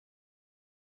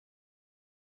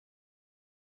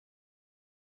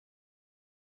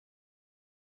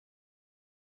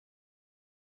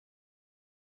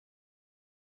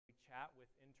chat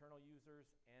with internal users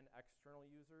and external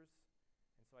users.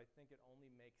 And so I think it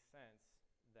only makes sense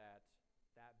that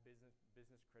that business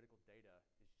critical data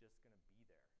is just going to be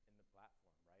there in the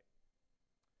platform, right?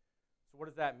 So what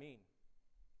does that mean?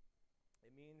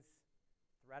 It means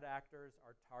threat actors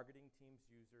are targeting Teams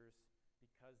users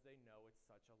because they know it's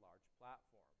such a large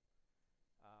platform.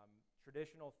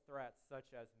 Traditional threats such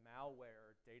as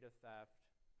malware, data theft,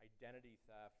 identity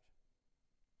theft,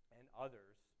 and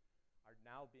others are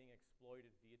now being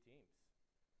exploited via Teams.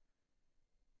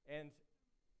 And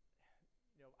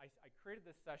I created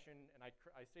this session, and I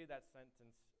say that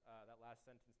sentence, that last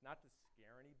sentence, not to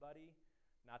scare anybody,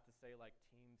 not to say like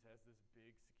Teams has this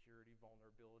big security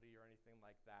vulnerability or anything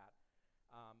like that.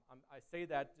 I say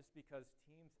that just because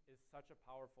Teams is such a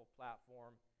powerful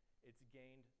platform. It's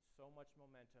gained so much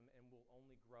momentum and will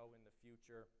only grow in the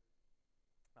future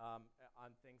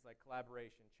on things like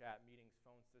collaboration, chat, meetings,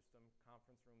 phone system,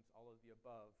 conference rooms, all of the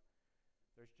above.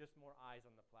 There's just more eyes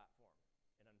on the platform.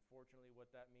 And unfortunately,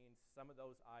 what that means, some of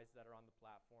those eyes that are on the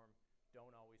platform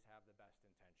don't always have the best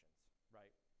intentions, right?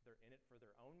 They're in it for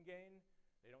their own gain.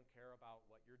 They don't care about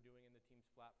what you're doing in the Teams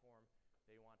platform.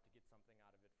 They want to get something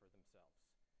out of it for themselves.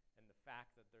 And the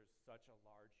fact that there's such a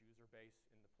large user base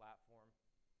in the platform, it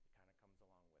kind of comes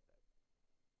along with it.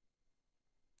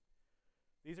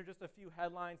 These are just a few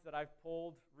headlines that I've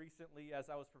pulled recently as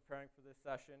I was preparing for this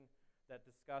session that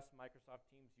discuss Microsoft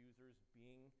Teams users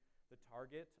being the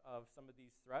target of some of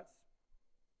these threats.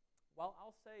 While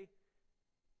I'll say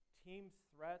Teams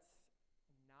threats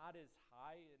not as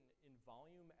high in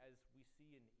volume as we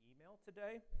see in email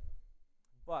today,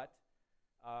 but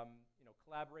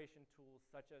collaboration tools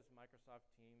such as Microsoft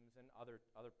Teams and other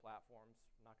platforms,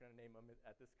 I'm not going to name them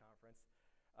at this conference,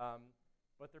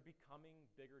 but they're becoming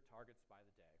bigger targets by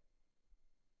the day.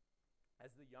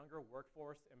 As the younger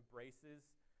workforce embraces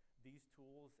these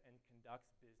tools and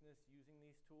conducts business using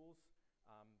these tools,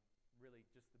 really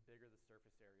just the bigger the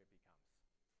surface area becomes.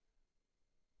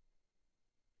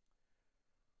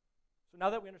 So now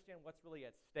that we understand what's really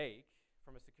at stake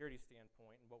from a security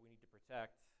standpoint and what we need to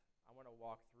protect, I want to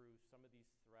walk through some of these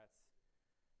threats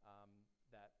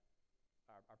that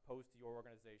are posed to your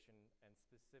organization and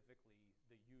specifically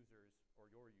the users or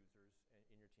your users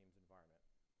in your Teams environment.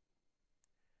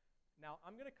 Now,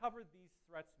 I'm going to cover these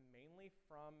threats mainly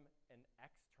from an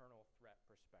external threat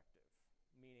perspective,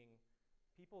 meaning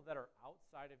people that are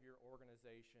outside of your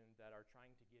organization that are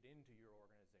trying to get into your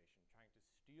organization, trying to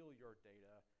steal your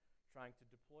data, trying to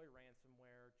deploy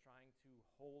ransomware, trying to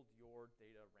hold your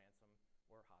data ransom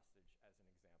or hostage, as an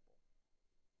example.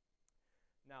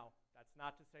 Now, that's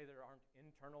not to say there aren't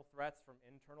internal threats from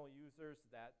internal users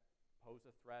that pose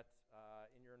a threat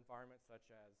in your environment, such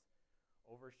as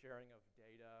oversharing of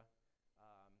data,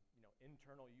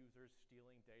 internal users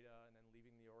stealing data and then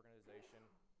leaving the organization.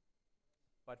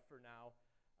 But for now,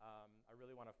 I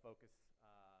really want to focus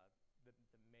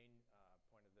the main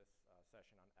point of this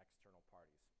session on external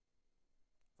parties.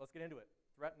 So let's get into it.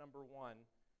 Threat number one,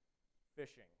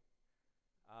 phishing.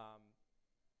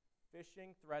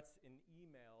 Phishing threats in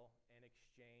email and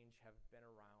exchange have been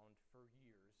around for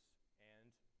years and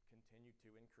continue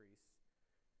to increase.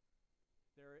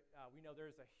 We know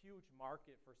there's a huge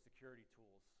market for security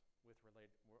tools with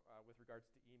regards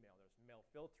to email. There's mail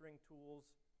filtering tools.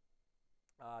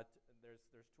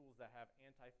 There's tools that have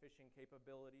anti-phishing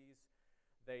capabilities.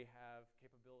 They have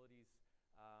capabilities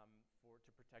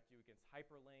to protect you against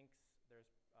hyperlinks. There's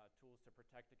tools to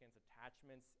protect against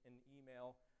attachments in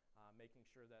email, making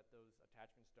sure that those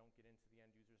attachments don't get into the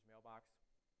end user's mailbox.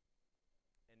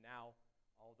 And now,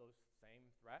 all those same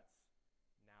threats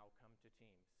now come to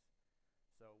Teams.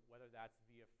 So whether that's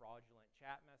via fraudulent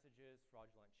chat messages,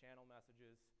 fraudulent channel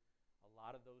messages, a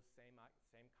lot of those same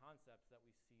concepts that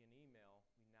we see in email,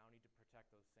 we now need to protect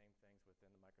those same things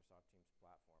within the Microsoft Teams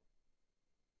platform.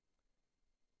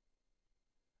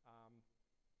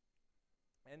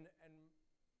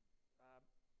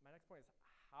 My next point is,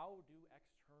 how do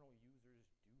external users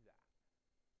do that,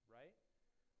 right?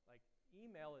 Like,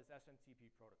 email is SMTP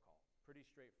protocol, pretty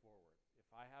straightforward.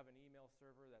 If I have an email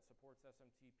server that supports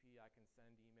SMTP, I can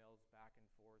send emails back and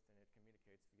forth, and it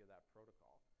communicates via that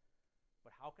protocol.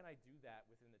 But how can I do that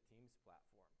within the Teams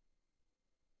platform?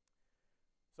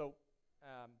 So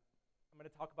I'm going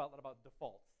to talk a lot about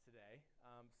defaults today.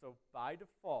 So by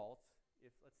default,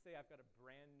 let's say I've got a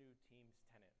brand new Teams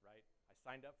tenant, right? I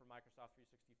signed up for Microsoft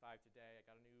 365 today. I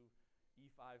got a new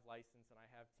E5 license, and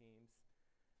I have Teams.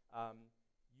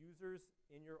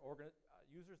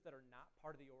 Users that are not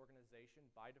part of the organization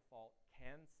by default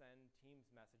can send Teams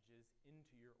messages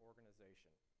into your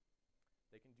organization.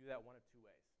 They can do that one of two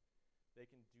ways. They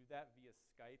can do that via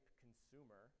Skype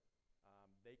Consumer,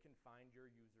 They can find your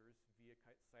users via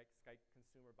Skype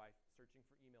Consumer by searching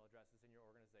for email addresses in your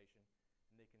organization,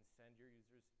 and they can send your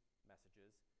users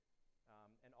messages.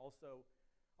 And also,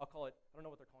 I'll call it, I don't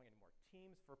know what they're calling it anymore,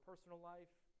 Teams for personal life,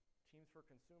 Teams for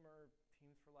consumer,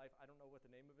 Teams for life. I don't know what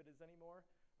the name of it is anymore,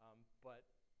 but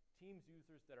Teams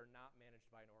users that are not managed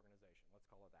by an organization, let's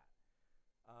call it that.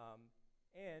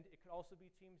 And it could also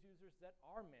be Teams users that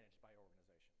are managed by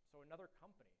organization. So another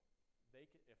company,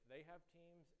 if they have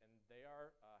Teams and they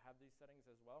have these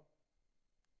settings as well,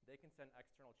 they can send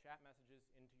external chat messages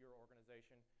into your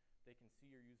organization. They can see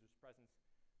your user's presence.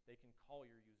 They can call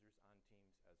your users on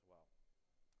Teams as well.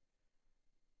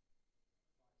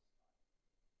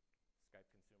 Skype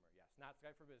Consumer, yes. Not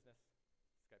Skype for Business,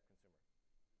 Skype Consumer.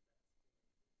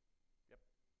 Yep,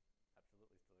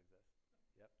 absolutely still exists.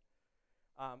 Yep.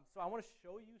 So I want to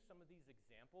show you some of these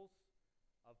examples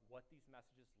of what these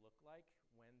messages look like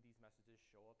when these messages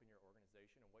show up in your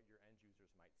organization and what your end users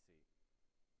might see.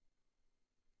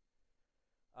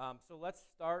 So let's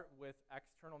start with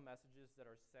external messages that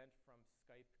are sent from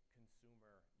Skype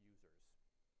Consumer users.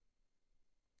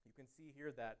 You can see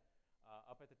here that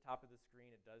up at the top of the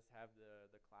screen, it does have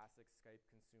the classic Skype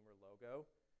Consumer logo.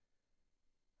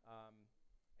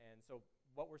 And so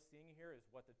what we're seeing here is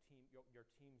what your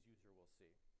Teams user will see.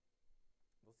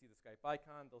 They'll see the Skype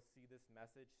icon. They'll see this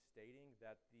message stating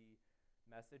that the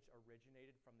message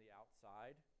originated from the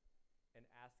outside and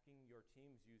asking your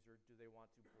Teams user, do they want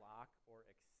to block or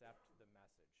accept the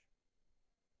message?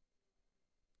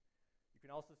 You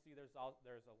can also see there's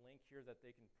a link here that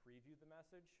they can preview the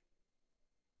message.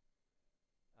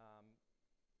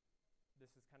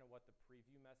 This is kind of what the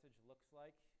preview message looks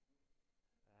like.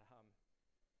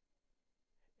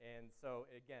 And so,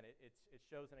 again, it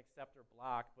shows an accept or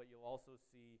block, but you'll also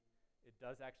see it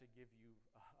does actually give you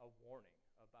a warning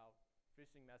about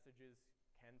phishing messages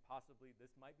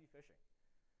this might be phishing.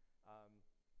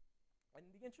 And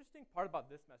the interesting part about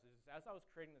this message is as I was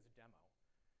creating this demo,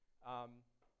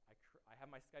 I have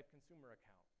my Skype Consumer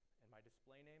account, and my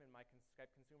display name in my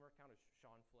Skype Consumer account is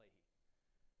Sean Flahie.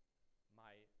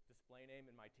 My display name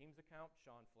in my Teams account,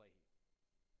 Sean Flahie.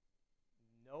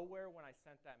 Nowhere when I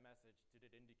sent that message did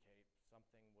it indicate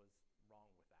something was wrong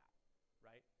with that,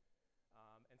 right?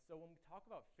 And so when we talk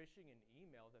about phishing in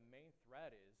email, the main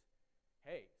threat is,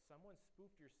 hey, someone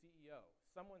spoofed your CEO,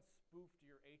 someone spoofed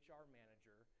your HR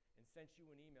manager and sent you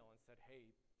an email and said,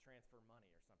 hey, transfer money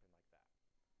or something like that.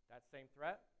 That same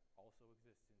threat also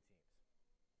exists in Teams.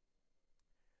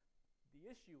 The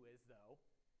issue is, though,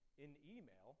 in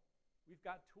email, we've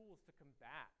got tools to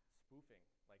combat spoofing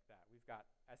like that. We've got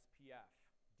SPF,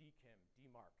 DKIM,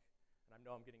 DMARC, and I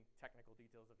know I'm getting technical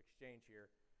details of Exchange here,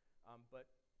 but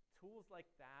tools like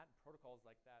that, protocols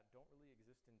like that, don't really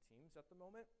exist in Teams at the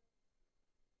moment.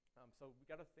 So we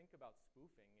got to think about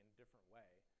spoofing in a different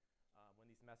way when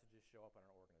these messages show up in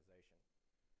our organization.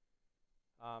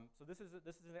 So this is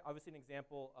obviously an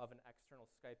example of an external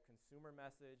Skype Consumer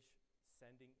message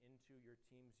sending into your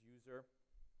Teams user.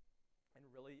 And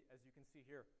really, as you can see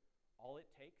here, all it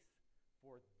takes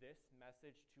for this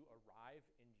message to arrive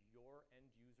in your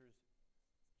end user's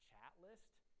chat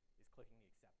list is clicking the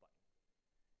accept button.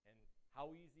 And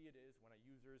how easy it is when a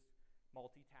user's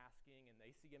multitasking and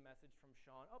they see a message from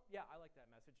Sean, oh yeah, I like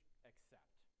that message, accept,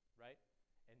 right?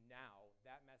 And now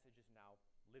that message is now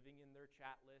living in their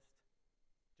chat list,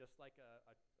 just like a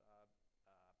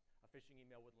phishing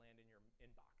email would land in your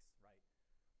inbox, right?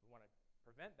 We want to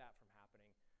prevent that from happening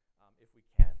if we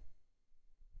can.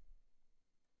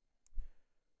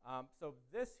 So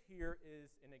this here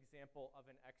is an example of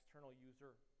an external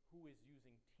user who is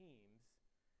using Teams,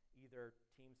 either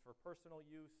Teams for personal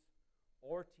use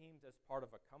or Teams as part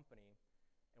of a company,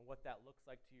 and what that looks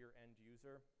like to your end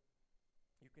user.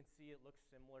 You can see it looks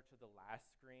similar to the last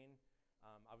screen.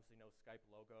 Obviously no Skype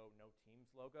logo, no Teams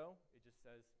logo. It just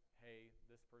says, hey,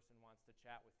 this person wants to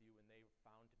chat with you and they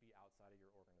found to be outside of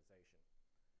your organization.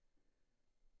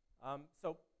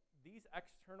 So these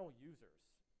external users,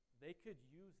 they could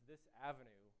use this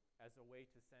avenue as a way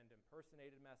to send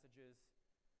impersonated messages,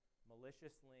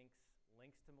 malicious links,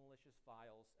 links to malicious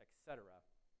files, etc.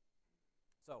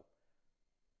 So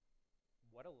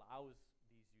what allows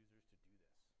these users to do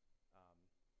this?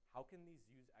 How can these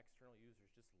external users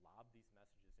just lob these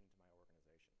messages into my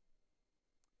organization?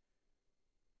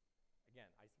 Again,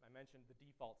 I mentioned the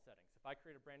default settings. If I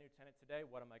create a brand new tenant today,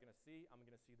 what am I going to see? I'm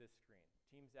going to see this screen.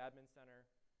 Teams Admin Center,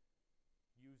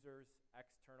 users,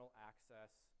 external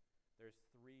access. There's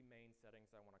three main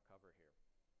settings I want to cover here.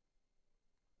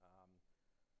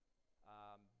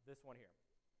 This one here.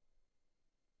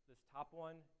 This top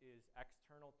one is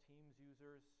external Teams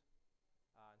users.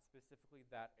 specifically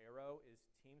that arrow is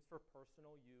teams for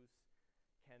personal use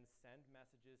can send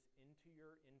messages into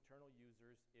your internal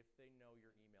users if they know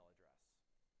your email address.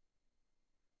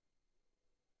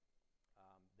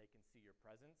 They can see your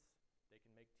presence. They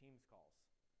can make Teams calls.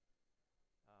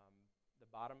 The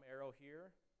bottom arrow here,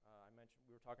 I mentioned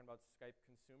we were talking about Skype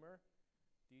consumer.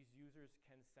 These users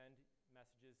can send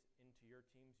messages into your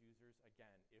Teams users,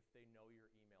 again, if they know your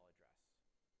email address.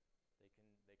 They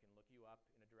can look you up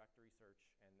in a directory search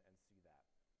and see that.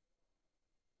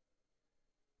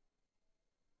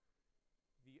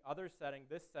 The other setting,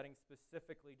 this setting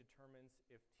specifically determines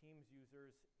if Teams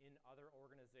users in other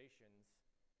organizations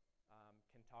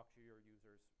can talk to your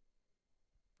users.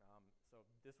 So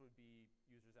this would be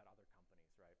users at other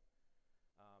companies, right?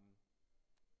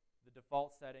 The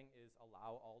default setting is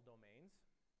allow all domains.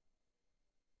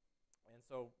 And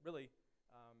so really,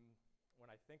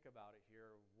 when I think about it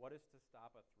here, what is to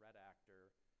stop a threat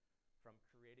actor from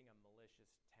creating a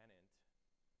malicious tenant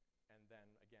and then,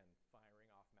 again,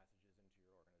 firing off messages into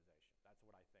your organization? That's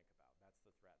what I think about. That's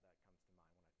the threat that comes to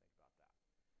mind when I think about that.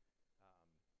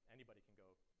 Anybody can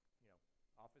go,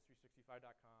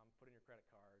 office365.com, put in your credit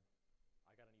card.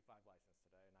 I got an E5 license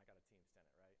today, and I got a Teams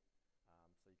tenant, right?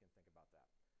 So you can think about that.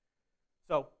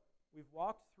 So we've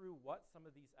walked through what some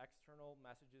of these external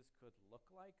messages could look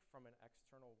like from an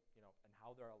external, and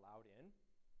how they're allowed in.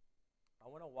 I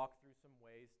want to walk through some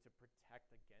ways to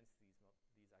protect against these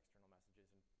external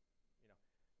messages, and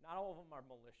not all of them are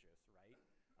malicious, right?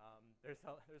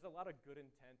 There's a lot of good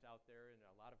intent out there and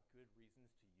a lot of good reasons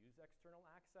to use external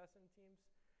access in Teams,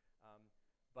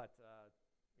 but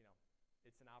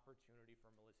it's an opportunity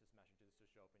for malicious messages to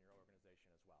show up in your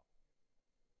organization as well.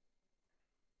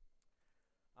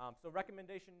 So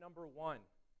recommendation number 1,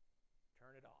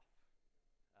 turn it off.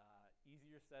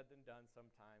 Easier said than done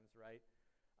sometimes, right?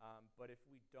 But if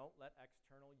we don't let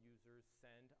external users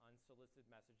send unsolicited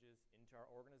messages into our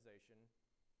organization,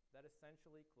 that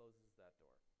essentially closes that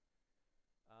door.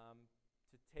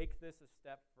 To take this a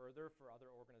step further for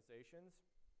other organizations,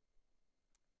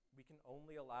 we can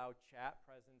only allow chat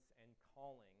presence and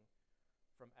calling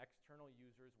from external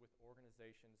users with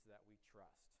organizations that we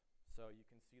trust. So you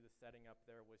can see the setting up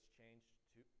there was changed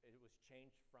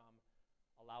from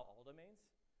allow all domains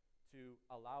to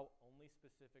allow only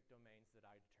specific domains that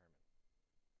I determine.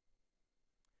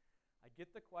 I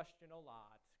get the question a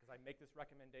lot, because I make this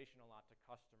recommendation a lot to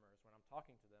customers when I'm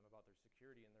talking to them about their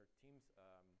security and their team's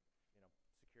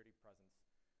security presence.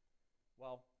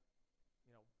 Well,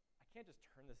 I can't just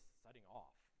turn this setting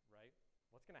off, right?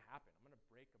 What's going to happen? I'm going to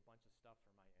break a bunch of stuff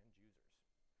for my end users.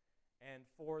 And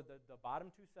for the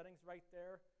bottom 2 settings right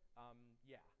there,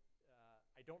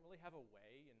 I don't really have a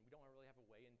way, and we don't really have a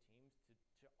way in Teams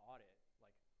to audit,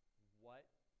 like, what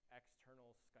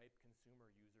external Skype consumer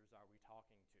users are we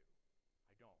talking to?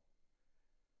 I don't.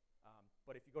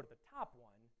 But if you go to the top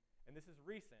one, and this is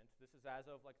recent, this is as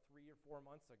of like 3 or 4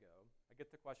 months ago, I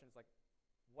get the questions like,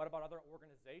 what about other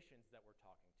organizations that we're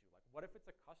talking to? Like, what if it's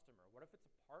a customer? What if it's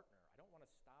a partner? I don't want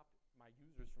to stop my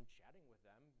users from chatting with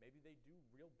them. Maybe they do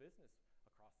real business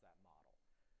across that model.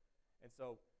 And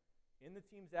so in the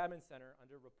Teams Admin Center,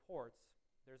 under reports,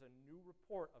 there's a new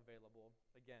report available,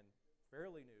 again,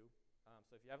 fairly new.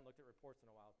 So if you haven't looked at reports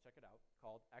in a while, check it out,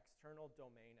 called External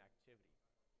Domain Activity.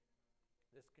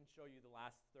 This can show you the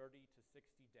last 30 to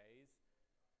 60 days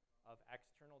of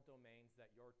external domains that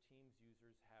your Teams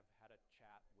users have had a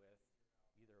chat with,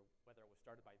 either whether it was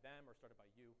started by them or started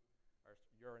by you or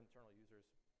your internal users.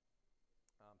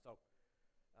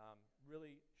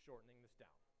 Really shortening this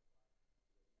down.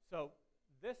 So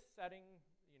this setting,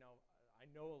 I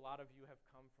know a lot of you have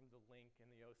come from the Link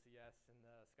and the OCS and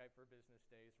the Skype for Business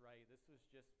days, right? This was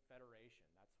just federation.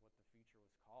 That's what the feature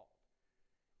was called.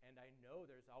 And I know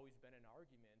there's always been an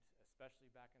argument,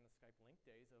 especially back in the Skype Link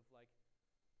days, of like,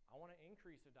 I want to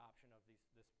increase adoption of this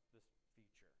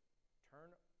feature.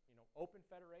 Open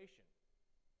federation.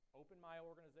 Open my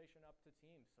organization up to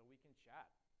Teams so we can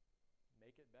chat.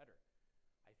 Make it better.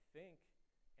 I think,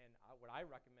 and what I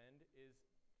recommend is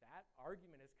that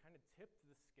argument has kind of tipped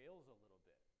the scales a little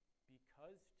bit.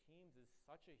 Because Teams is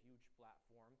such a huge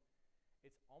platform,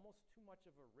 it's almost too much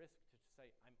of a risk to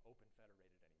say I'm open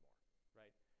federated anymore,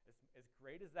 right? As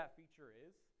great as that feature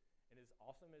is, and as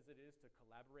awesome as it is to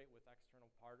collaborate with external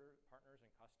partners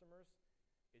and customers,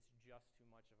 it's just too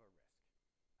much of a risk.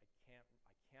 I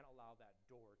can't allow that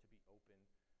door to be open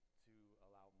to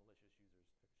allow malicious users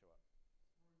to show up.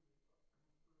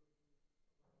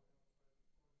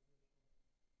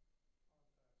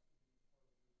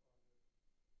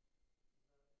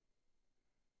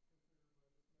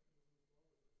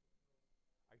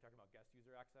 Are you talking about guest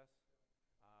user access?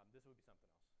 This would be something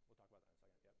else. We'll talk about that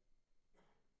in a second. Yep.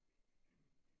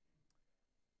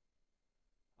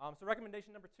 So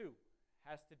recommendation number 2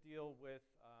 has to deal with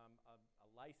a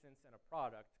license and a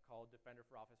product called Defender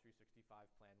for Office 365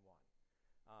 Plan 1.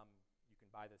 You can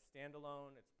buy this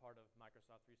standalone. It's part of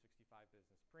Microsoft 365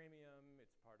 Business Premium.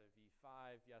 It's part of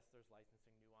E5. Yes, there's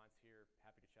licensing nuance here.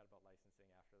 Happy to chat about licensing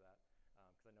after that,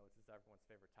 because I know this is everyone's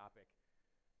favorite topic.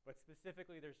 But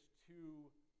specifically, there's 2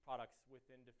 products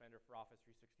within Defender for Office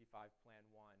 365 Plan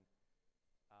 1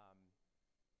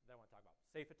 that I want to talk about: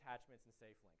 Safe Attachments and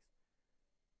Safe Links.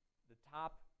 The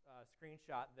top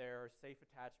screenshot there, Safe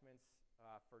Attachments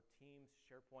for Teams,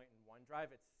 SharePoint, and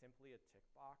OneDrive. It's simply a tick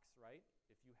box, right?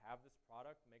 If you have this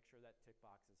product, make sure that tick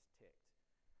box is ticked.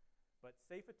 But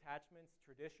Safe Attachments,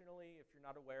 traditionally, if you're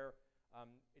not aware,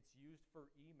 it's used for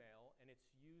email, and it's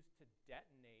used to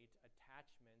detonate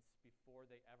attachments before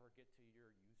they ever get to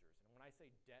your users. And when I say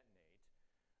detonate,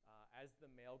 as the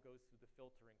mail goes through the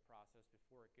filtering process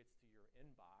before it gets to your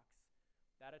inbox,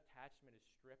 that attachment is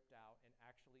stripped out and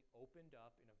actually opened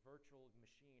up in a virtual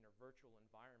machine or virtual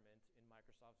environment in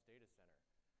Microsoft's data center.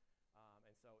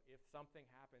 And so if something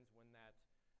happens when that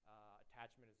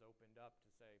attachment is opened up to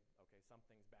say, okay,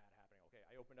 something's bad happening. Okay,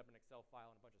 I opened up an Excel file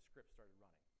and a bunch of scripts started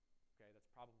running. Okay, that's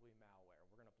probably malware.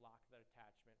 We're going to block that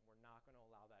attachment. We're not going to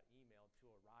allow that email to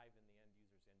arrive in the end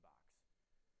user's inbox.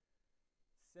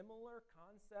 Similar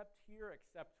concept here,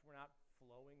 except we're not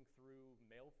flowing through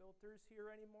mail filters here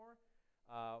anymore.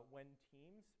 When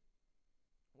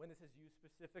this is used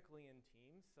specifically in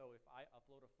Teams, so if I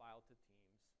upload a file to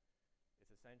Teams,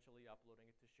 it's essentially uploading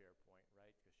it to SharePoint,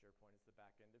 right? Because SharePoint is the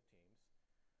back end of Teams.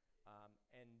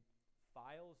 And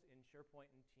files in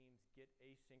SharePoint and Teams get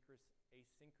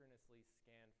asynchronously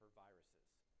scanned for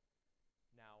viruses.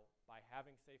 Now, by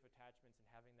having Safe Attachments and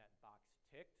having that box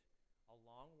ticked,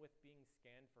 along with being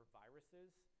scanned for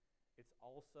viruses, it's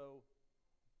also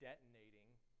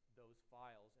detonating those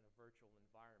files in a virtual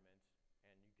environment,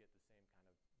 and you get the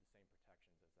same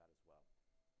protections as that as well.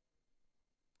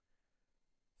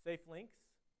 Safe links.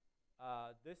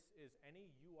 This is any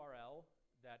URL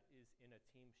that is in a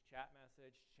Teams chat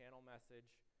message, channel message,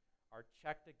 are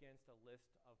checked against a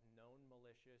list of known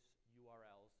malicious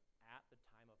URLs at the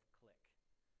time of click.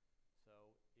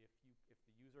 So if the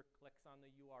user clicks on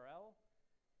the URL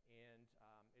and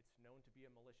it's known to be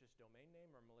a malicious domain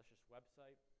name or a malicious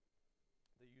website,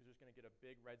 the user's going to get a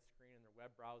big red screen in their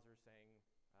web browser saying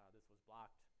this was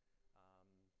blocked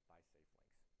by safe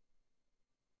links.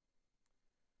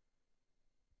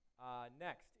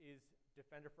 Next is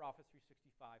Defender for Office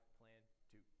 365 Plan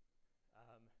 2.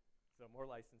 So more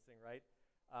licensing, right?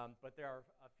 But there are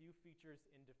a few features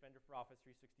in Defender for Office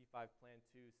 365 Plan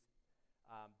 2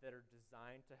 that are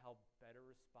designed to help better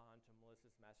respond to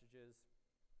malicious messages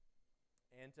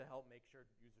and to help make sure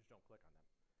users don't click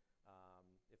on them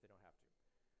if they don't have to.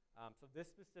 So this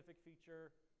specific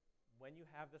feature, when you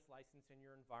have this license in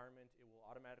your environment, it will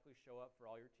automatically show up for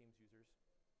all your Teams users.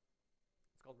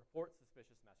 It's called Report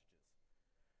Suspicious Messages.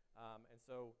 And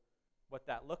so what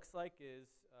that looks like is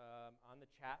on the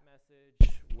chat message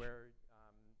where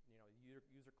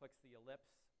user clicks the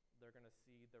ellipse, they're going to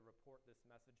see the Report This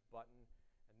Message button,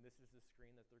 and this is the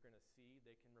screen that they're going to see.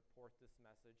 They can report this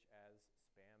message as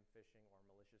spam, phishing, or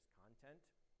malicious content.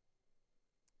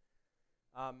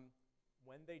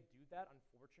 When they do that,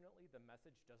 unfortunately, the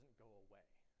message doesn't go away.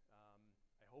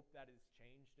 I hope that is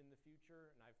changed in the future,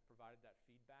 and I've provided that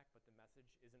feedback, but the message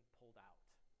isn't pulled out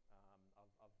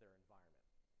of their environment.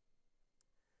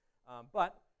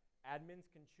 But admins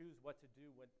can choose what to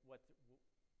do with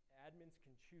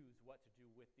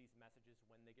these messages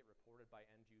when they get reported by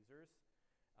end users.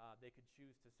 They could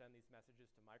choose to send these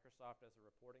messages to Microsoft as a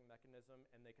reporting mechanism,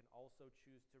 and they can also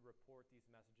choose to report these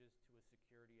messages to a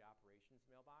security operations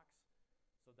mailbox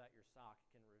so that your SOC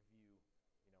can review,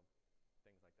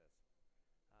 things like this.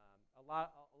 A lot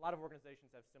of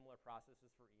organizations have similar processes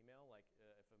for email, like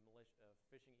if a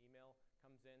phishing email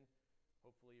comes in,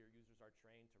 hopefully your users are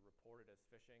trained to report it as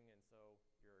phishing, and so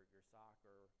your SOC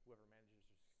or whoever manages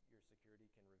your security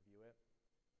can review it.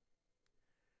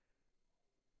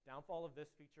 Downfall of this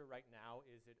feature right now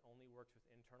is it only works with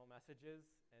internal messages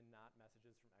and not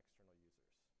messages from external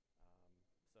users.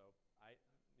 So I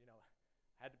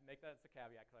had to make that as a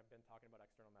caveat because I've been talking about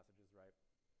external messages, right?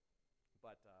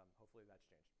 But hopefully that's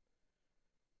changed.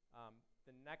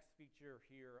 The next feature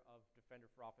here of Defender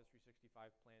for Office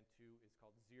 365 Plan 2 is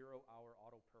called Zero Hour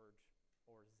Auto Purge,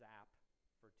 or ZAP,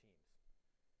 for Teams.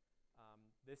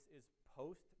 This is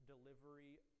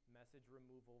post-delivery message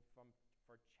removal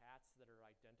for chats that are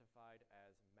identified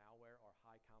as malware or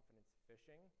high-confidence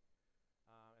phishing.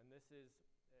 And this is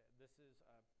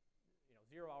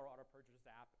Zero Hour Auto Purge, or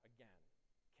ZAP, again,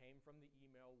 came from the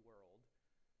email world.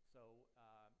 So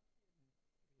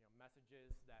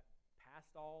messages that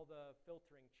passed all the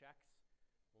filtering checks,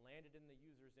 landed in the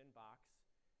user's inbox,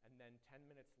 and then 10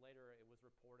 minutes later it was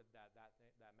reported that that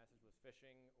message was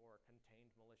phishing or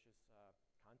contained malicious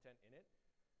content in it.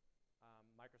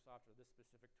 Microsoft or this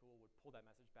specific tool would pull that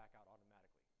message back out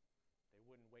automatically. They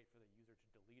wouldn't wait for the user to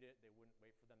delete it. They wouldn't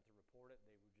wait for them to report it.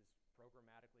 They would just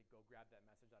programmatically go grab that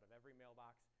message out of every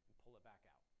mailbox and pull it back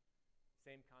out.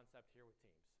 Same concept here with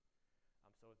Teams.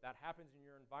 So if that happens in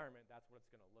your environment, that's what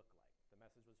it's going to look like. The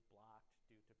message was blocked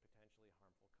due to potentially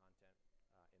harmful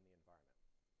content in the environment.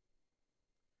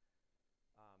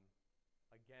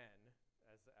 Again,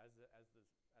 as I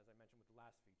mentioned with the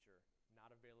last feature,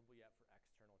 not available yet for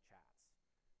external chats.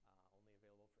 Only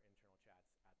available for internal chats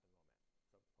at the moment.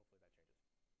 So hopefully that changes.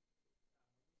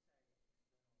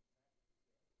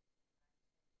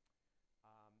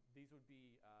 These would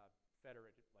be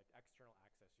federated, like external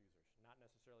access users, not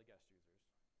necessarily guest users.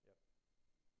 Yep.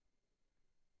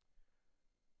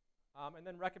 And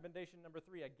then recommendation number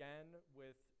 3, again,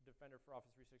 with Defender for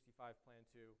Office 365 Plan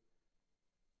 2.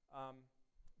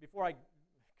 Before I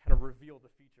kind of reveal the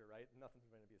feature, right? Nothing's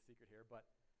going to be a secret here, but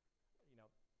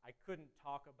I couldn't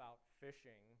talk about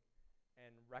phishing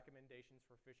and recommendations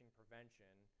for phishing prevention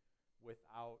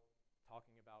without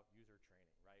talking about user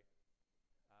training, right?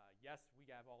 Yes, we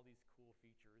have all these cool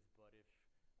features, but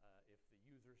if the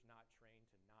user's not trained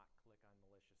to not click on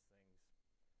malicious things,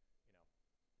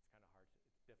 it's kind of hard.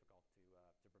 It's difficult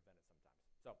to prevent it sometimes.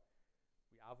 So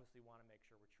we obviously want to make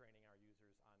sure we're training our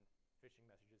users on phishing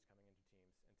messages coming into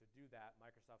Teams. And to do that,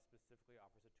 Microsoft specifically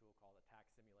offers a tool called attack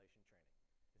simulation training.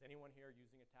 Is anyone here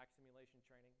using attack simulation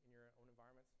training in your own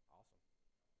environments? Awesome.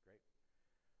 Great.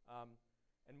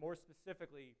 And more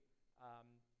specifically,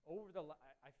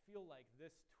 I feel like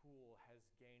this tool has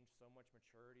gained so much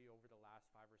maturity over the last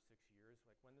 5 or 6 years.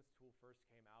 Like when this tool first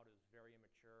came out, it was very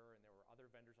immature, and there were other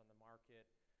vendors on the market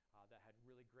that had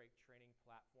really great training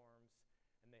platforms,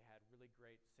 and they had really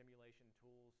great simulation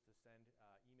tools to send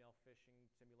email phishing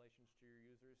simulations to your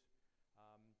users.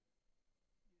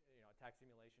 Attack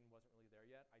simulation wasn't really there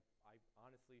yet. I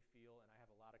honestly feel, and I have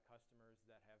a lot of customers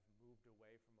that have moved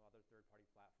away from other third-party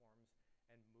platforms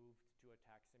and moved to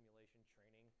attack simulation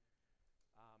training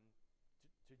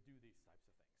to do these types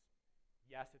of things.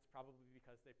 Yes, it's probably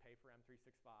because they pay for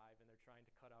M365 and they're trying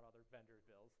to cut out other vendor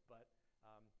bills, but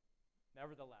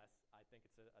nevertheless, I think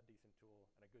it's a decent tool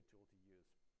and a good tool to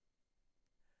use.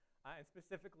 And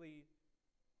specifically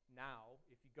now,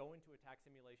 if you go into attack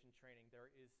simulation training,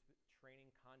 there is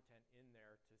training content in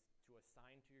there to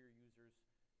assign to your users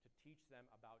to teach them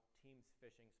about Teams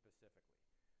phishing specifically.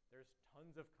 There's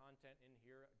tons of content in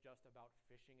here just about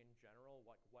phishing in general,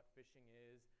 what phishing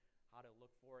is, how to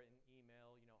look for it in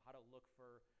email, how to look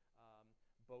for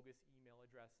bogus email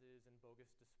addresses and bogus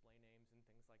display names and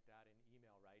things like that in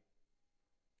email, right?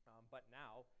 But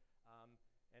now,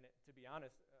 to be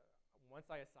honest,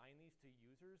 once I assign these to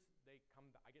users,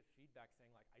 I get feedback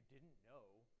saying like, I didn't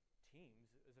know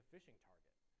Teams is a phishing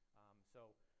target.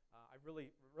 So I've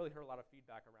really heard a lot of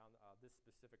feedback around this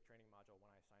specific training module when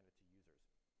I assign it to users.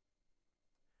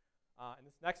 And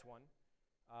this next one,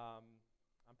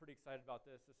 I'm pretty excited about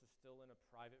this. This is still in a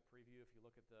private preview if you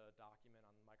look at the document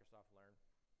on Microsoft Learn.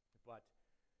 But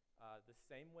the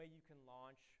same way you can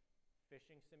launch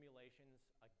phishing simulations,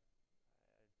 I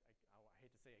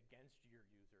hate to say against your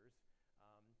users,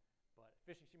 but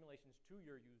phishing simulations to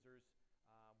your users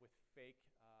with fake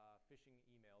phishing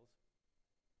emails,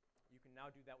 you can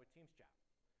now do that with Teams chat.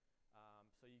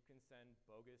 So you can send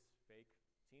bogus, fake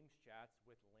Teams chats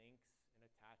with links and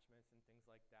attachments and things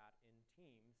like that in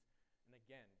Teams. And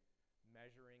again,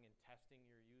 measuring and testing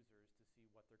your users to see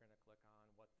what they're going to click on,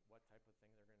 what type of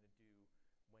thing they're going to do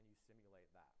when you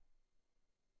simulate that.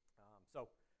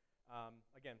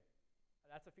 Again,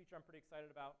 that's a feature I'm pretty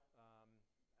excited about.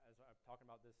 As I'm talking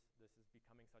about this is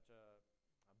becoming such a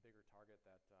bigger target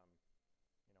that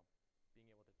being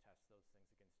able to test those things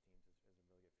against Teams is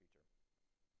a really good feature.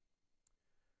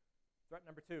 Threat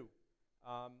number 2.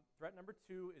 Threat number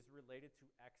 2 is related to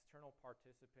external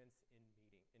participants in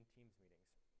Teams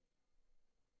meetings.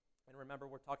 And remember,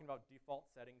 we're talking about default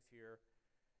settings here.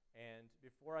 And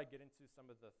before I get into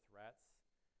some of the threats,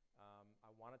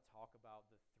 I want to talk about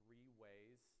the 3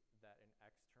 ways that an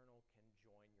external can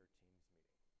join your Teams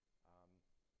meeting.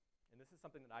 And this is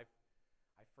something that I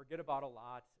forget about a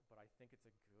lot, but I think it's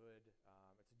just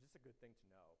a good thing to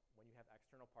know. When you have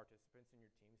external participants in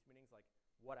your Teams meetings, like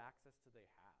what access do they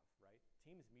have, right?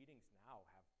 Teams meetings now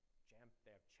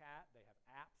they have chat, they have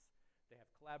apps, they have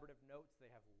collaborative notes, they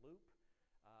have Loop.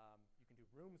 You can do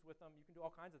rooms with them. You can do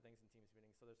all kinds of things in Teams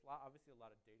meetings. So there's obviously a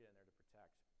lot of data in there to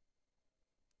protect.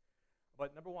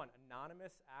 But number one,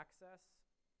 anonymous access.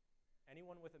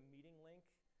 Anyone with a meeting link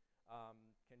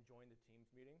can join the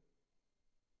Teams meeting.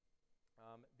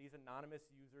 These anonymous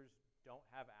users don't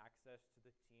have access to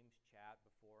the Teams chat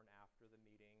before and after the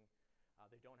meeting.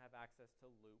 They don't have access to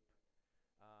Loop,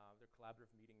 their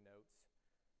collaborative meeting notes.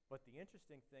 But the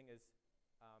interesting thing is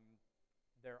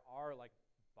there are like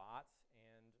bots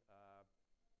and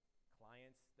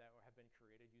clients that have been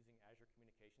created using Azure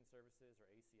Communication Services or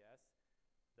ACS.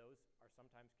 Those are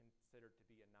sometimes considered to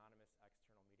be anonymous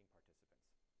external meeting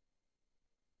participants.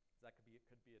 So that could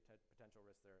be a potential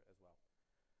risk there as well.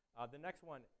 The next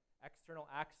one, external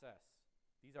access.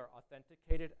 These are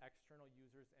authenticated external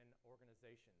users and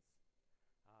organizations.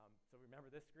 So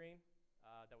remember this screen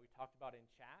that we talked about in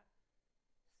chat?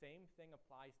 Same thing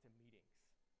applies to meetings.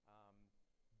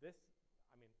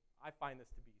 I find this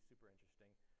to be super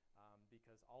interesting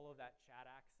because all of that chat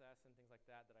access and things like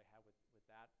that I have with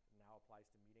that now applies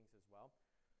to meetings as well.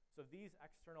 So these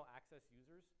external access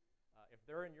users, if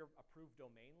they're in your approved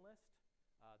domain list,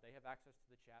 they have access to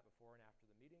the chat before and after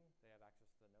the meeting. They have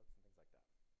access to the notes and things like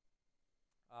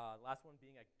that. Last one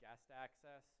being a guest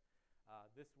access.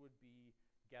 This would be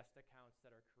guest accounts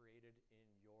that are created in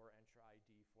your Entra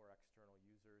ID for external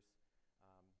users.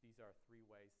 These are 3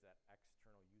 ways that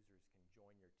external users can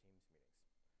join your Teams meetings.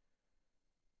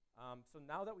 So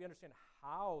now that we understand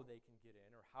how they can get in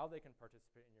or how they can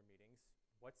participate in your meetings,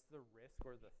 what's the risk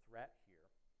or the threat here?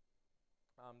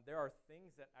 There are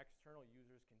things that external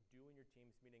users can do in your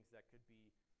Teams meetings that could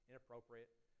be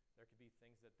inappropriate. There could be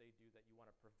things that they do that you want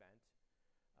to prevent.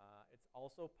 It's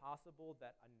also possible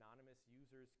that anonymous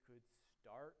users could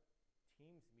start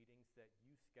Teams meetings that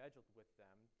you scheduled with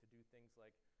them to do things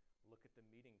like look at the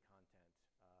meeting content,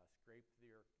 scrape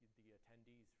the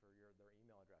attendees for their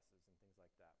email addresses and things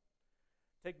like that.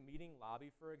 Take meeting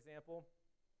lobby, for example.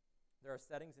 There are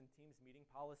settings in Teams meeting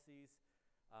policies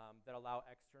that allow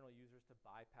external users to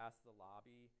bypass the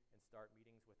lobby and start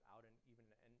meetings without even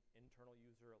an internal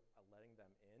user letting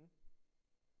them in.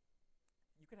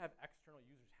 You can have external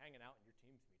users hanging out in your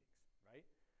Teams meetings, right?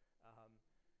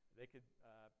 They could,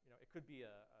 it could be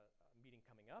a meeting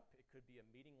coming up. It could be a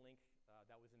meeting link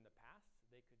that was in the past.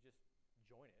 They could just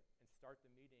join it and start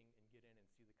the meeting and get in and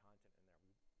see the content in there.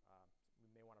 We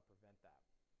may want to prevent that.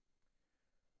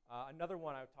 Another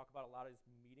one I would talk about a lot is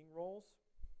meeting roles.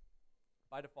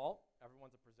 By default,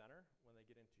 everyone's a presenter when they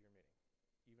get into your meeting,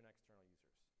 even external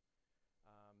users.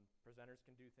 Presenters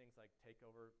can do things like take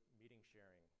over meeting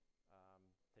sharing,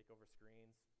 take over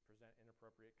screens, present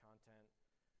inappropriate content.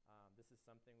 This is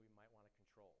something we might want to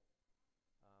control.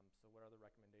 So what are the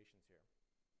recommendations here?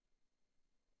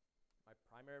 My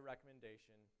primary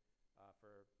recommendation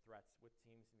for threats with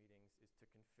Teams meetings is to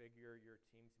configure your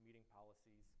Teams meeting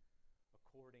policies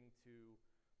according to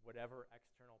whatever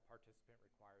external participant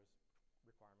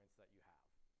requirements that you have.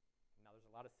 Now there's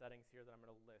a lot of settings here that I'm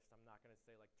going to list. I'm not going to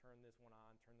say like turn this one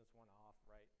on, turn this one off,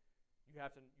 right? You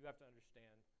have to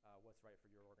understand what's right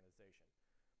for your organization.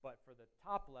 But for the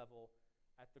top level,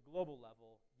 at the global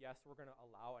level, yes, we're going to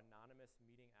allow anonymous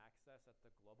meeting access at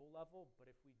the global level, but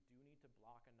if we do need to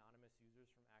block anonymous users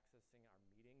from accessing our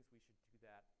meetings, we should do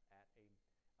that at a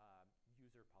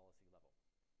user policy level.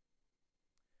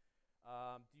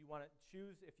 Do you want to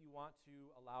choose if you want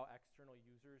to allow external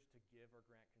users to give or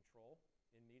grant control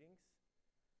in meetings?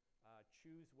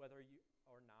 Choose whether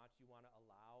or not you want to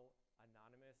allow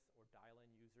anonymous or dial-in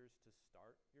users to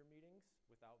start your meetings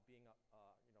without being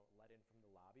let in from the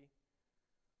lobby.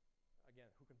 Again,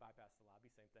 who can bypass the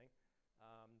lobby? Same thing.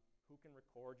 Who can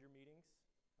record your meetings?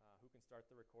 Who can start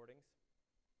the recordings?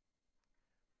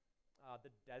 The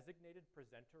designated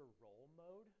presenter role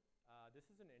mode. This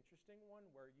is an interesting one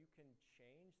where you can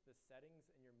change the settings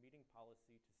in your meeting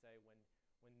policy to say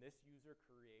when this user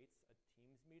creates a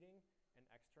Teams meeting and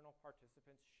external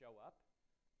participants show up,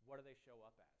 what do they show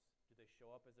up as? Do they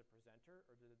show up as a presenter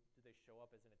or do they show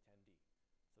up as an attendee?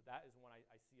 So that is one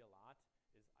I see a lot,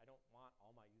 is I don't want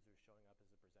all my users showing up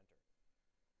as a presenter.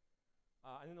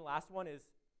 And then the last one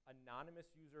is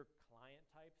anonymous user client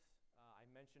types. I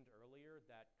mentioned earlier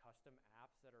that custom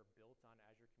apps that are built on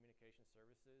Azure Communication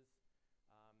Services,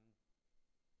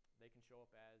 they can show up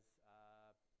as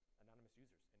anonymous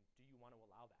users. And do you want to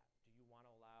allow that? Do you want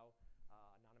to allow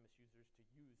anonymous users to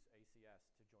use ACS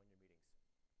to join your meetings?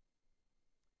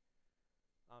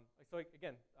 So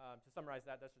again, to summarize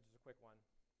that, that's just a quick one.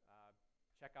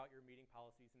 Check out your meeting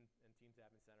policies in Teams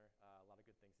Admin Center. A lot of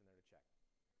good things in there to check.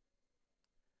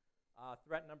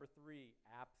 Threat number 3,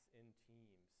 apps in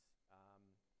Teams.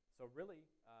 So So really,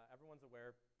 everyone's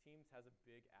aware Teams has a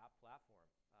big app platform.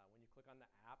 When you click on the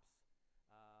apps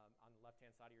on the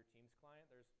left-hand side of your Teams client,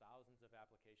 there's thousands of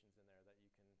applications in there that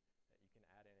you can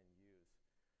add in and use.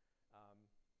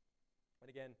 And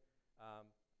again,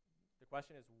 the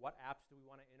question is, what apps do we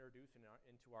want to introduce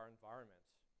into our environment?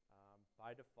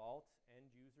 By default, end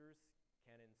users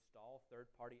can install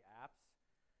third-party apps,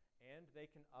 and they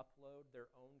can upload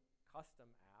their own custom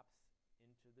apps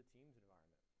into the Teams environment.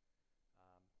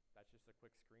 That's just a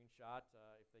quick screenshot.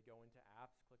 If they go into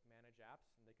apps, click Manage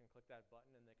Apps, and they can click that button,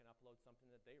 and they can upload something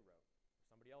that they wrote, or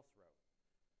somebody else wrote,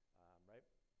 right?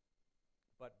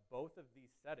 But both of these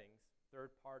settings,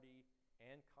 third-party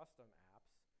and custom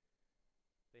apps,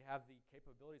 they have the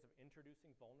capabilities of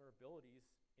introducing vulnerabilities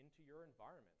into your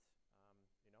environment.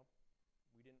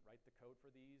 We didn't write the code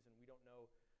for these, and we don't know,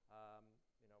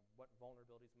 what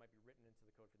vulnerabilities might be written into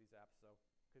the code for these apps, so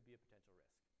could be a potential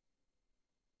risk.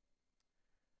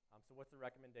 So what's the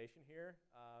recommendation here?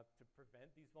 To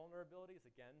prevent these vulnerabilities,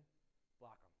 again,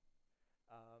 block them.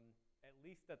 At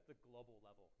least at the global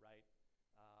level, right?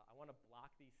 I want to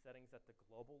block these settings at the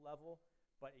global level,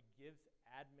 but it gives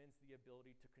admins the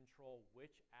ability to control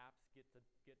which apps get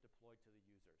deployed to the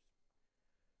users.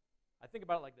 I think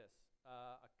about it like this.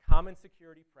 A common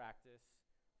security practice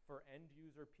for end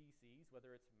user PCs,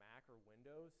 whether it's Mac or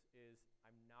Windows, is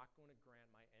I'm not going to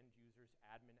grant my end users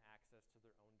admin access to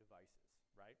their own devices,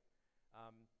 right?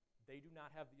 They do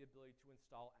not have the ability to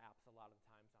install apps a lot of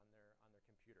times on their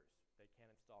computers. They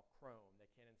can't install Chrome, they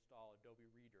can't install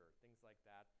Adobe Reader, things like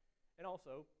that. And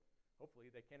also, hopefully,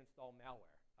 they can't install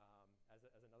malware as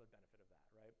another benefit of that,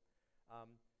 right?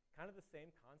 Kind of the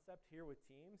same concept here with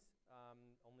Teams,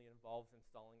 only involves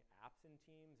installing apps in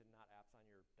Teams and not apps on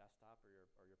your desktop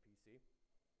or your PC.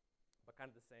 But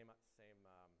kind of the same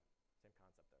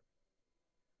concept there.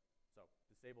 So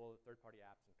disable third-party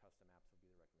apps and custom apps would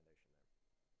be the recommendation there.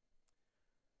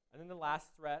 And then the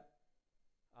last threat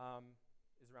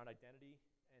is around identity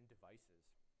and devices.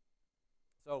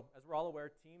 So as we're all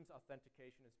aware, Teams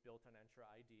authentication is built on Entra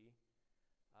ID.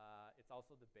 It's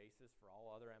also the basis for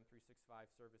all other M365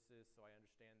 services, so I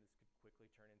understand this could quickly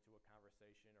turn into a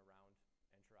conversation around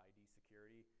Entra ID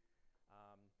security.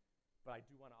 But I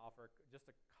do want to offer just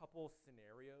a couple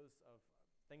scenarios of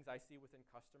things I see within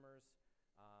customers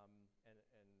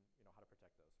and how to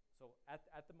protect those. So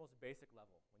at the most basic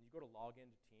level, when you go to log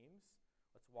into Teams,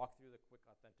 let's walk through the quick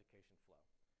authentication flow.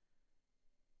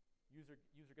 User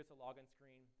gets a login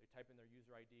screen, they type in their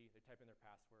user ID, they type in their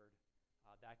password.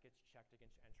 That gets checked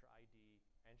against Entra ID.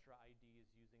 Entra ID is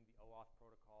using the OAuth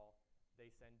protocol. They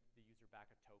send the user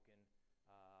back a token,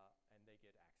 and they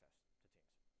get access to Teams.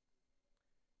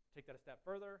 Take that a step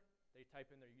further. They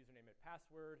type in their username and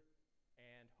password,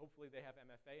 and hopefully they have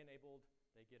MFA enabled.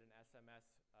 They get an SMS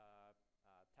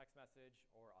text message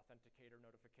or authenticator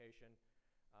notification,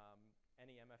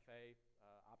 any MFA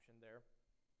option there.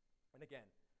 And again,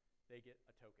 they get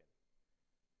a token.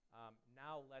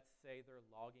 Now let's say they're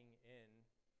logging in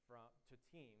to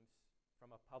Teams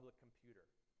from a public computer,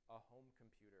 a home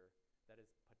computer that is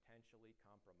potentially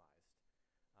compromised.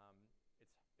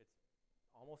 It's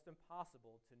almost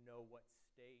impossible to know what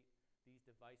state these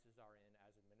devices are in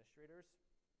as administrators.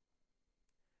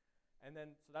 And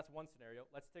then, so that's one scenario.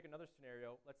 Let's take another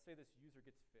scenario. Let's say this user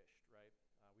gets phished, right?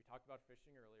 We talked about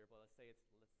phishing earlier, but let's say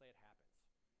it happens.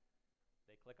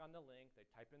 They click on the link, they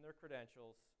type in their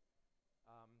credentials,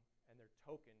 and their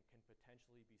token can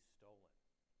potentially be stolen.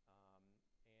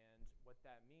 And what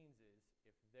that means is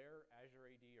if their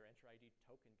Azure AD or Entra ID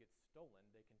token gets stolen,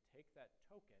 they can take that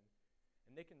token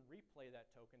and they can replay that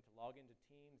token to log into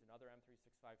Teams and other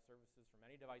M365 services from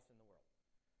any device in the world.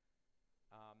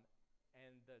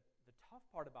 And the tough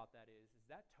part about that is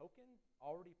that token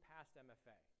already passed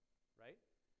MFA, right?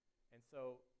 And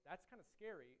so that's kind of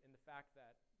scary in the fact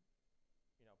that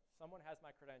someone has my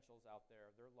credentials out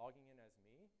there, they're logging in as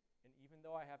me, and even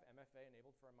though I have MFA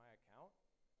enabled for my account,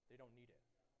 they don't need it.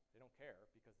 They don't care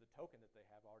because the token that they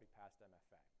have already passed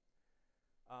MFA.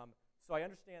 So I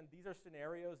understand these are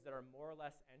scenarios that are more or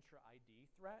less Entra ID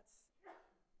threats,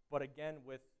 but again,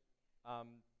 with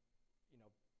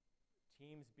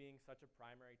Teams being such a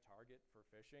primary target for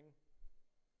phishing,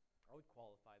 I would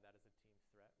qualify that as a Teams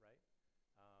threat, right?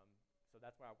 So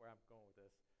that's where I'm going with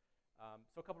this.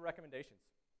 So a couple recommendations.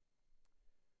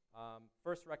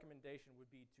 First recommendation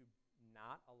would be to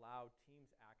not allow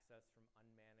Teams access from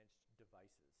unmanaged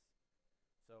devices.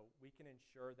 So we can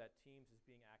ensure that Teams is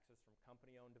being accessed from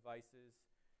company-owned devices.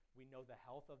 We know the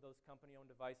health of those company-owned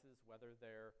devices, whether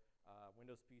they're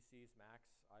Windows PCs,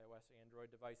 Macs, iOS, Android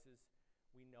devices.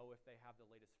 We know if they have the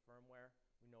latest firmware.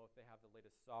 We know if they have the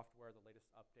latest software, the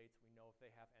latest updates. We know if they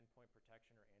have endpoint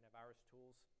protection or antivirus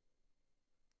tools.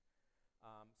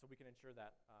 So we can ensure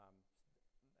that.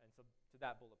 And so to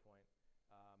that bullet point,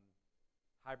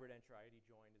 hybrid entry ID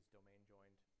joined is domain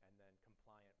joined, and then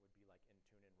compliant would be like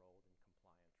Intune enrolled and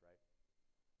compliant, right?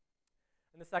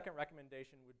 And the second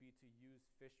recommendation would be to use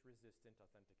phish-resistant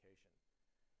authentication.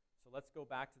 So let's go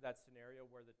back to that scenario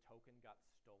where the token got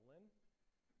stolen.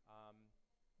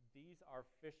 These are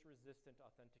phish-resistant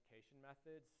authentication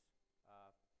methods.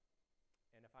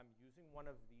 And if I'm using one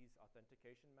of these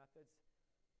authentication methods,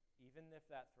 even if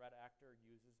that threat actor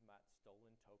uses that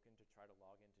stolen token to try to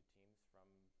log into Teams from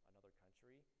another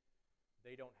country,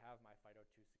 they don't have my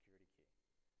FIDO2 security key.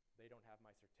 They don't have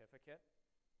my certificate.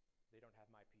 They don't have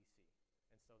my PC.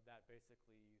 And so that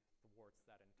basically thwarts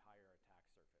that entire attack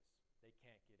surface. They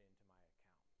can't get into my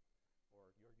account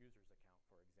or your user's account,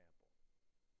 for example.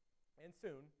 And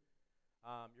soon,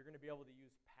 you're going to be able to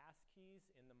use passkeys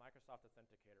in the Microsoft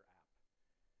Authenticator app.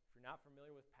 If you're not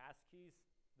familiar with passkeys,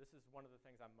 this is one of the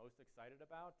things I'm most excited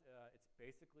about. It's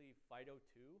basically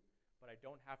FIDO2, but I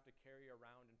don't have to carry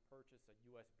around and purchase a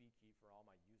USB key for all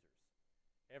my users.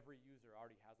 Every user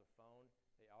already has a phone.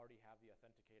 They already have the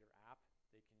Authenticator app.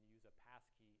 They can use a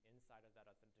passkey inside of that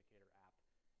Authenticator app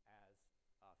as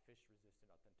a phish-resistant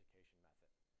authentication method.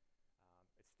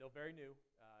 It's still very new.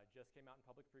 Just came out in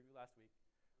public preview last week.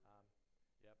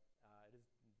 It is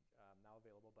now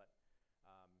available, but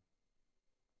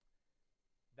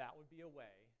that would be a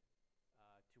way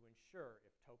to ensure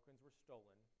if tokens were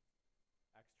stolen,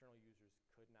 external users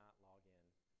could not log in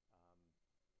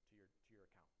to your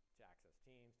account to access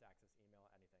Teams, to access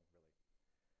email, anything really.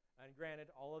 And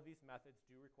granted, all of these methods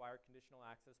do require conditional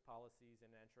access policies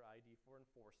and Entra ID for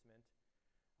enforcement.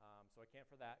 So I can't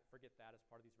forget that as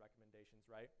part of these recommendations,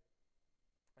 right?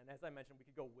 And as I mentioned, we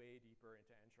could go way deeper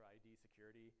into Entra ID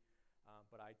security,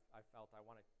 but I felt I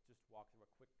want to just walk through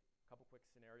couple quick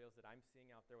scenarios that I'm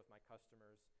seeing out there with my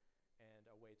customers and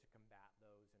a way to combat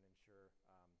those and ensure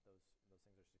those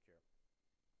things are secure.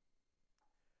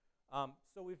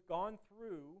 So we've gone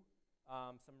through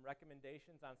some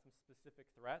recommendations on some specific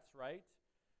threats, right?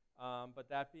 But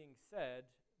that being said,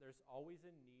 there's always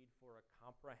a need for a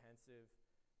comprehensive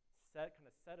set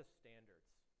of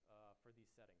standards for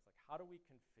these settings. Like, how do we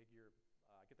configure?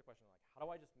 I get the question like, how do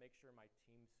I just make sure my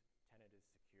Teams tenant is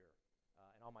secure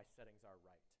and all my settings are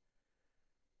right?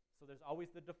 So there's always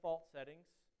the default settings,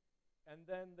 and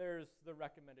then there's the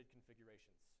recommended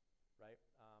configurations, right?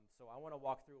 So I want to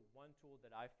walk through one tool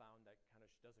that I found that kind of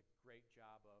does a great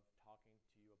job of talking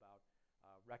to you about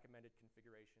recommended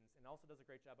configurations, and also does a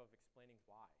great job of explaining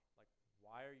why. Like,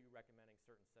 why are you recommending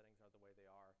certain settings are the way they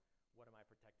are? What am I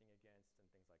protecting against, and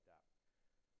things like that.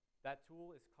 That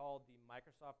tool is called the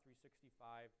Microsoft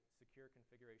 365 Secure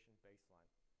Configuration Baseline.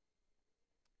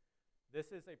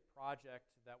 This is a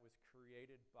project that was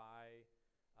created by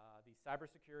the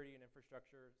Cybersecurity and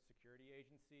Infrastructure Security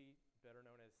Agency, better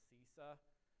known as CISA.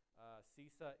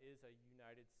 CISA is a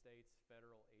United States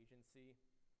federal agency,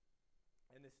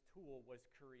 and this tool was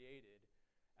created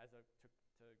as to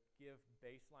give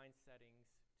baseline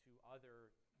settings to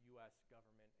other U.S.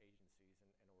 government agencies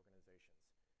and organizations.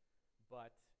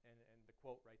 But, and the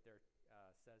quote right there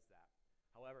says that.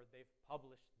 However, they've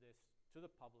published this to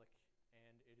the public,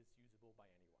 and it is usable by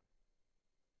anyone.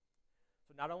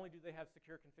 So not only do they have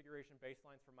secure configuration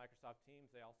baselines for Microsoft Teams,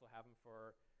 they also have them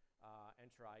for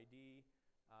Entra ID,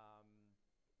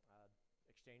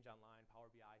 Exchange Online, Power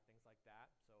BI, things like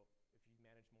that. So if you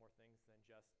manage more things than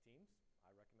just Teams,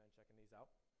 I recommend checking these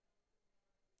out.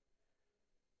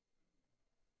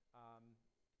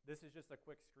 This is just a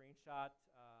quick screenshot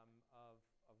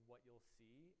of what you'll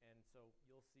see. And so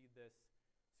you'll see this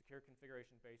secure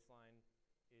configuration baseline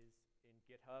is in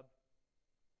GitHub.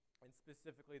 And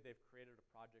specifically, they've created a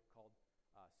project called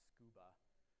SCUBA.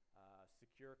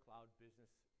 Secure Cloud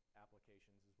Business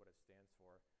Applications is what it stands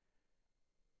for.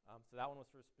 So that one was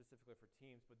specifically for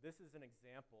Teams. But this is an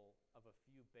example of a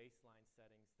few baseline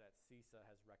settings that CISA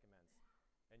has recommends.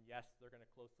 And yes, they're going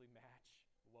to closely match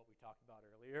what we talked about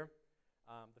earlier.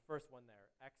 The first one there,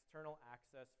 external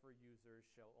access for users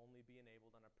shall only be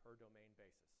enabled on a per domain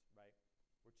basis, right?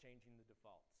 We're changing the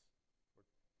defaults. We're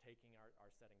taking our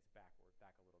settings back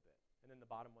a little bit. And then the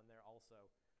bottom one there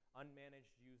also,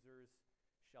 unmanaged users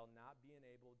shall not be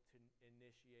enabled to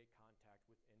initiate contact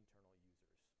with internal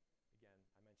users. Again,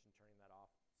 I mentioned turning that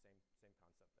off, same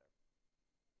concept there.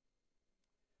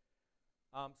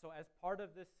 So as part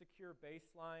of this secure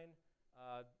baseline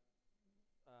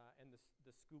and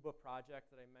the SCUBA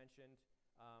project that I mentioned,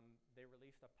 they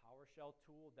released a PowerShell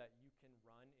tool that you can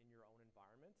run in your own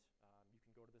environment. You can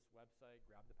can go to this website,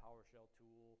 grab the PowerShell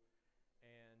tool,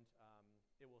 and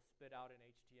it will spit out an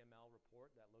HTML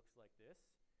report that looks like this.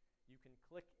 You can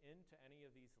click into any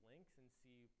of these links and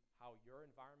see how your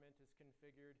environment is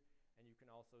configured, and you can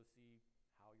also see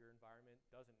how your environment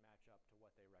doesn't match up to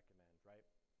what they recommend, right?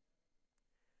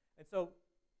 And so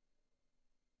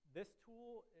this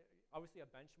tool, obviously a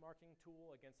benchmarking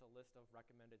tool against a list of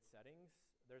recommended settings.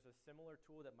 There's a similar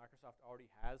tool that Microsoft already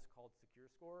has called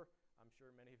SecureScore. I'm sure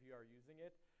many of you are using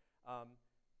it.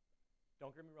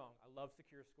 Don't get me wrong, I love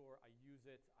SecureScore, I use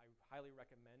it, I highly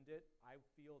recommend it. I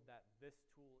feel that this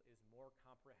tool is more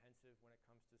comprehensive when it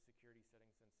comes to security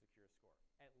settings than SecureScore,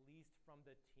 at least from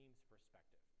the team's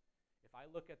perspective. If I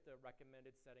look at the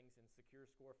recommended settings in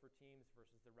SecureScore for teams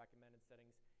versus the recommended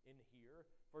settings in here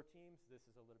for teams, this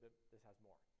has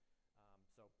more.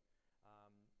 I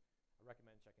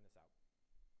recommend checking this out.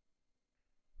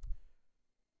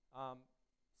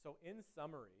 So in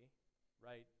summary,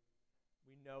 right,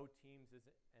 we know Teams is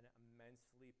an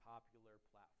immensely popular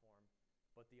platform,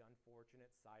 but the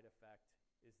unfortunate side effect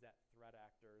is that threat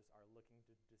actors are looking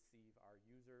to deceive our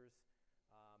users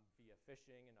via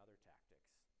phishing and other tactics.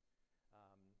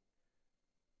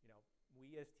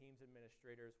 We as Teams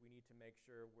administrators, we need to make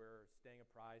sure we're staying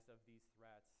apprised of these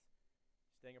threats,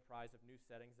 staying apprised of new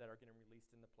settings that are getting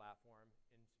released in the platform,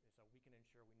 so we can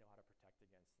ensure we know how to protect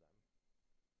against them.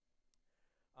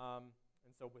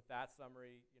 And so with that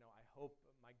summary, I hope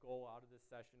my goal out of this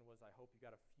session was I hope you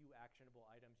got a few actionable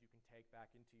items you can take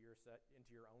back into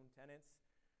your own tenants.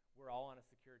 We're all on a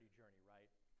security journey, right?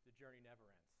 The journey never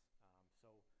ends.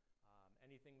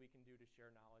 Anything we can do to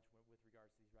share knowledge with regards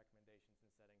to these recommendations and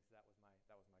settings, that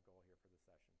was my goal here for this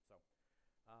session. So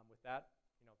with that,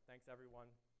 thanks everyone.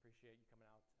 Appreciate you coming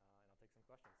out, and I'll take some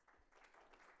questions.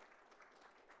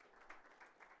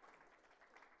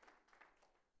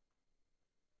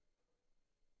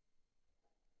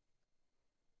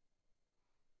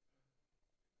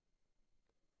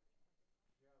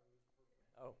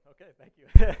 Oh, okay, thank you.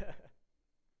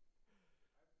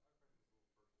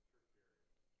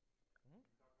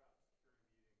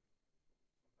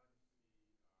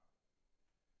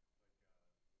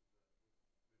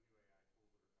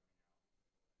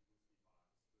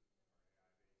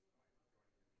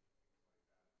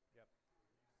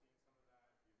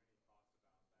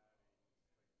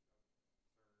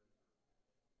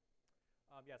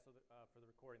 Yeah, so for the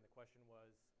recording, the question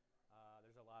was,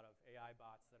 there's a lot of AI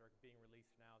bots that are being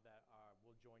released now that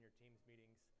will join your Teams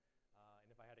meetings, and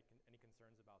if I had any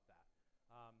concerns about that.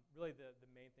 Really,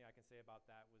 the main thing I can say about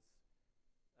that was,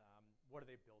 what are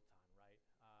they built on, right?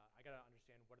 I gotta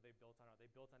understand, what are they built on? Are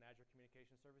they built on Azure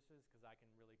Communication Services? Because I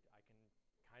can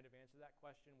kind of answer that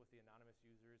question with the anonymous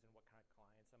users and what kind of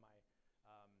clients am I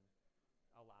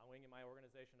allowing in my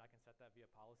organization. I can set that via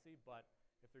policy, but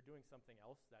if they're doing something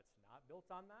else that's not built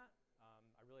on that,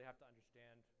 I really have to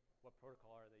understand what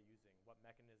protocol are they using, what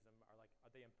mechanism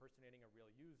are they impersonating a real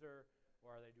user,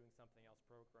 or are they doing something else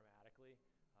programmatically?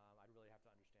 I'd really have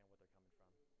to understand what they're coming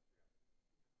from.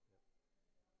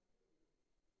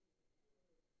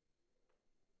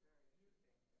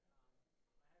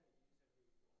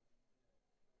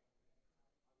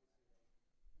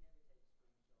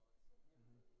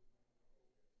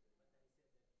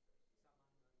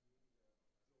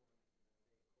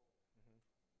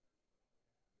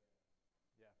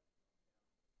 Yeah.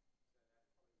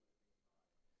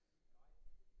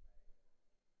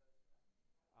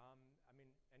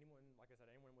 I mean, like I said,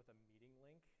 anyone with a meeting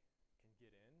link can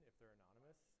get in if they're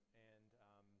anonymous, and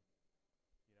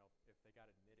if they got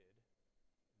admitted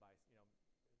by,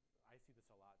 I see this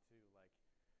a lot too. Like,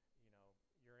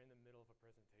 you're in the middle of a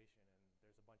presentation and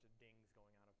there's a bunch of dings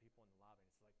going on of people in the lobby.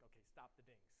 And it's like, okay, stop the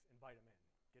dings, invite them in,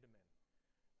 get them in,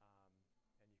 and you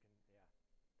can, yeah,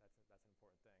 that's an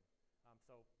important thing.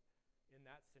 So in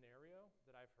that scenario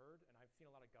that I've heard, and I've seen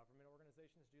a lot of government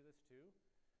organizations do this too,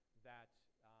 that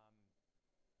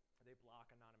they block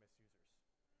anonymous users.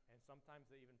 And sometimes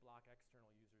they even block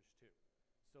external users too.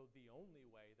 So the only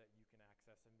way that you can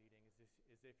access a meeting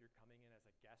is if you're coming in as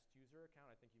a guest user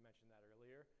account. I think you mentioned that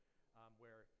earlier,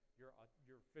 where you're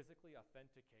physically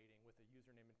authenticating with a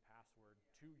username and password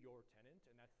to your tenant,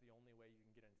 and that's the only way you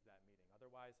can get into that meeting.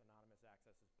 Otherwise, anonymous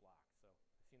access is blocked. So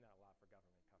I've seen that a lot for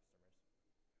government customers.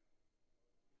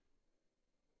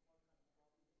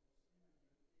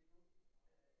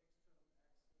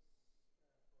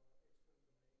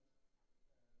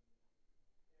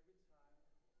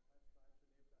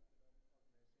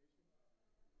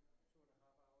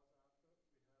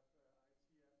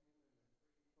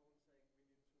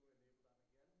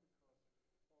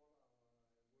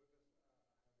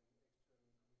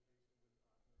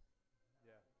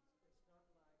 Yeah.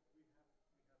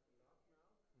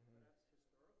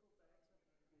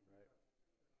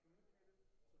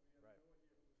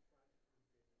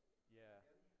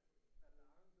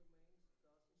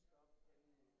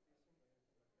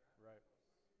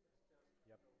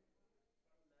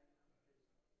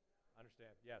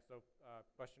 understand. Yeah, so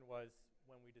question was,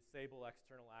 when we disable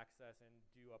external access and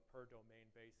do a per domain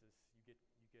basis, you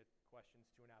get questions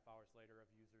 2.5 hours later of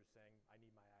users saying, I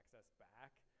need my access back.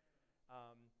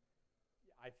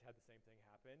 I've had the same thing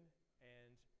happen,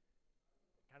 and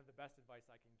kind of the best advice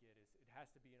I can get is it has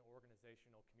to be an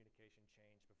organizational communication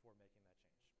change before making that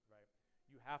change, right?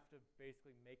 You have to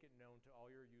basically make it known to all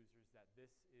your users that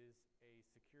this is a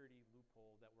security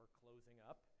loophole that we're closing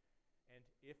up, and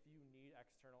if you need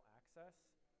external access,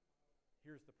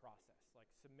 here's the process. Like,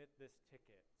 submit this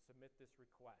ticket, submit this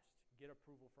request, get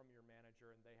approval from your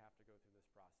manager, and they have to go through this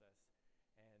process.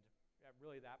 And at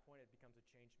really that point, it becomes a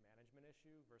change management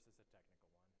issue versus a technical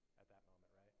one at that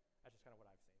moment, right? That's just kind of what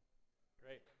I've seen.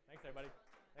 Great. Thanks, everybody.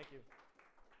 Thank you.